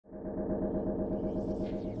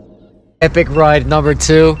Epic ride number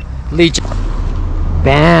 2, Legion.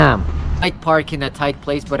 Bam! I park in a tight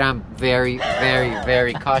place, but I'm very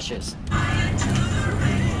cautious. I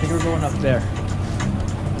think we're going up there.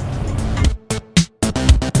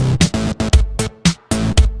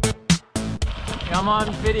 I'm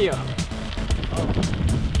on video.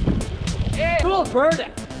 Hey, cool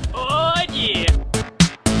bird. Oh yeah.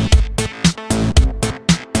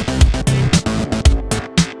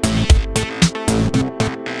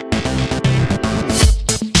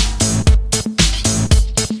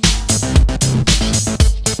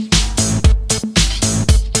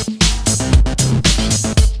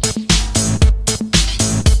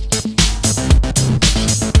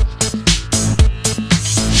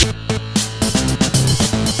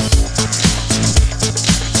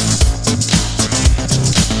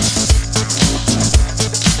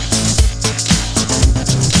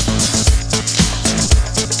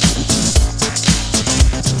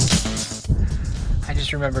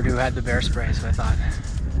 Remembered who had the bear spray, so I thought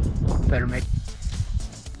better make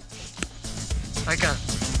like a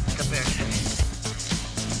bear spray.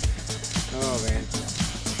 Oh man.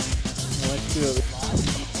 Well, let's do it.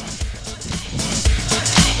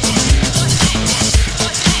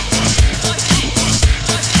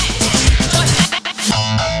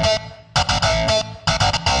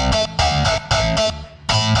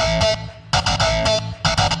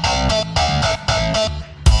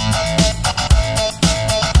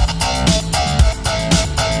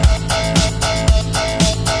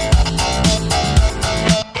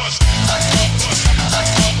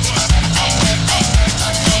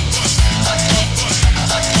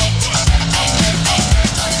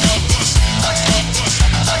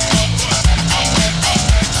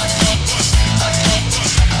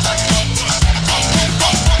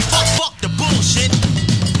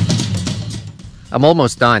 I'm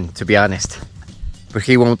almost done, to be honest, but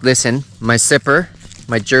he won't listen. My zipper,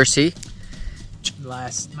 my jersey.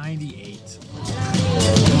 Last 98.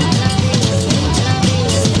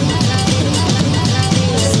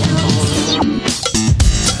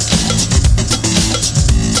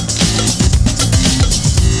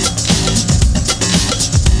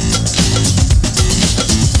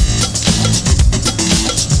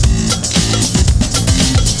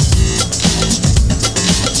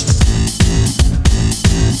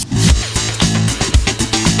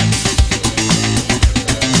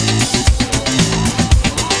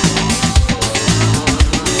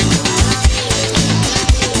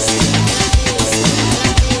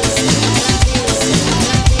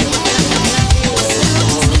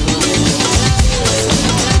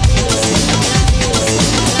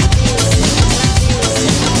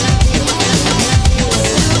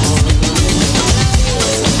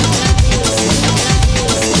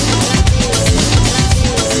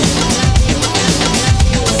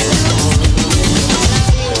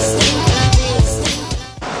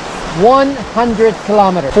 $100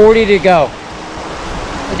 kilometers, 40 to go,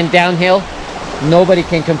 and downhill, nobody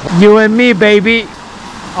can complain. You and me, baby.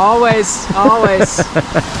 Always, always.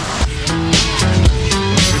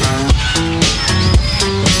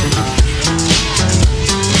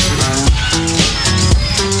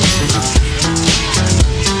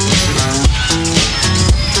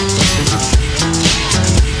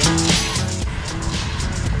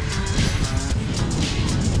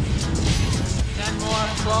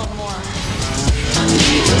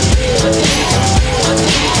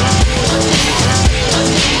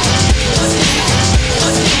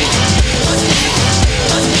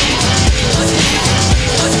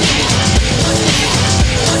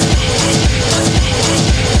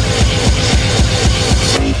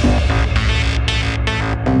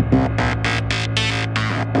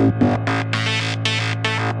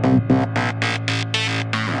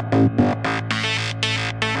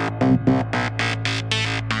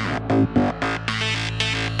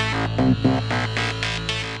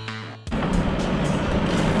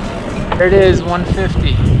 There it is,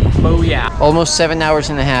 150. Booyah. Almost 7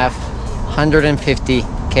 hours and a half,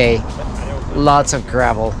 150K, lots of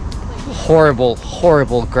gravel, horrible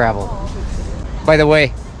gravel. By the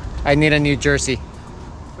way, I need a new jersey.